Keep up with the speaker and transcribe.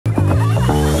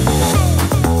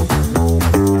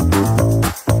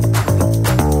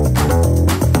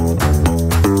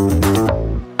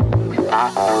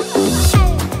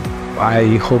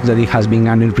I hope that it has been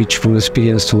an enriching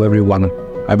experience to everyone.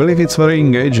 I believe it's very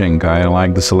engaging. I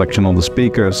like the selection of the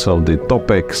speakers, of the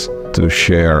topics, to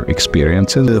share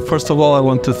experiences. First of all, I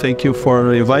want to thank you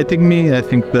for inviting me. I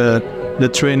think the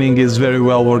training is very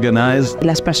well organized.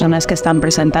 Las personas que están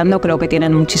presentando creo que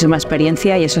tienen muchísima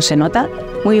experiencia y eso se nota.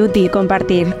 Muy útil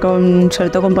compartir sobre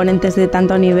todo con ponentes de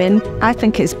tanto nivel. I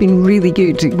think it's been really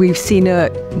good. We've seen a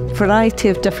variety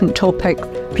of different topics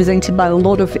presented by a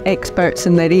lot of experts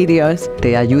in their areas.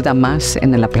 Te ayuda más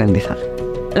en el aprendizaje.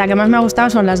 La que más me ha gustado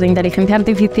son las de inteligencia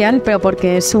artificial, pero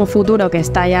porque es un futuro que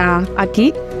está ya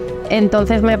aquí.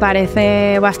 Entonces me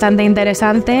parece bastante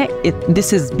interesante.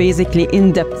 This is basically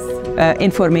in-depth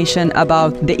information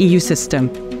about the EU system.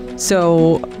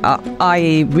 So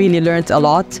I really learned a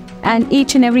lot. And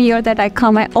each and every year that I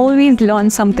come, I always learn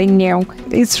something new.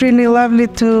 It's really lovely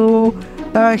to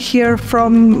hear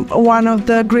from one of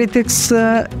the greatest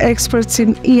experts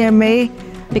in EMA.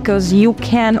 Because you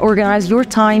can organize your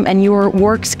time and your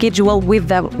work schedule with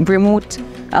the remote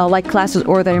like classes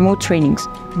or the remote trainings.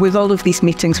 With all of these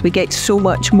meetings, we get so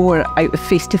much more out of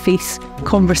face-to-face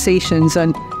conversations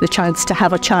and the chance to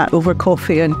have a chat over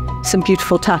coffee and some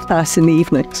beautiful tapas in the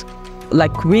evenings.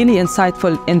 Like really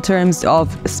insightful in terms of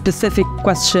specific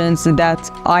questions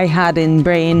that I had in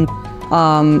brain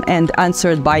and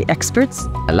answered by experts.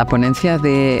 La ponencia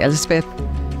de Elspeth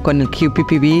con el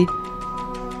QPPV,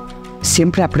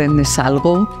 siempre aprendes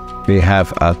algo. We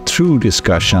have a true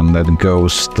discussion that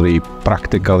goes through the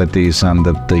practicalities and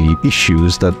the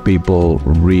issues that people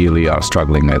really are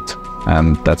struggling with,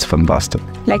 and that's fantastic.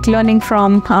 Like learning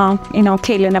from,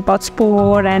 Kaylin about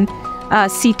sport and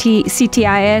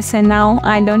CTIS, and now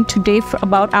I learned today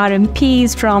about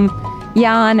RMPs from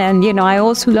Jan, and I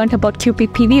also learned about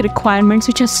QPPV requirements,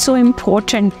 which are so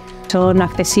important. Son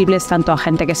accesibles tanto a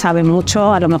gente que sabe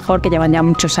mucho, a lo mejor que llevan ya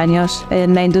muchos años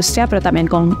en la industria, pero también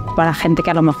para gente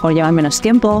que a lo mejor lleva menos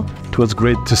tiempo. It was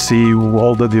great to see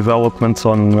all the developments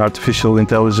on artificial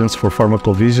intelligence for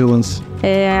pharmacovigilance.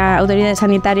 Autoridades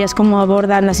sanitarias, cómo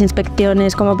abordan las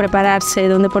inspecciones, cómo prepararse,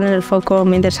 dónde poner el foco,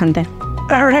 muy interesante.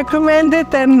 I recommend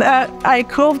it, and I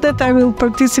hope that I will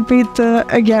participate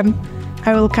again.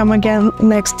 I will come again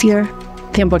next year.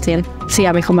 100%. Sí,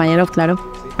 a mis compañeros, claro.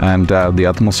 And the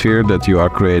atmosphere that you are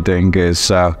creating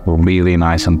is really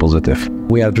nice and positive.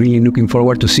 We are really looking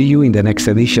forward to see you in the next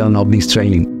edition of this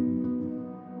training.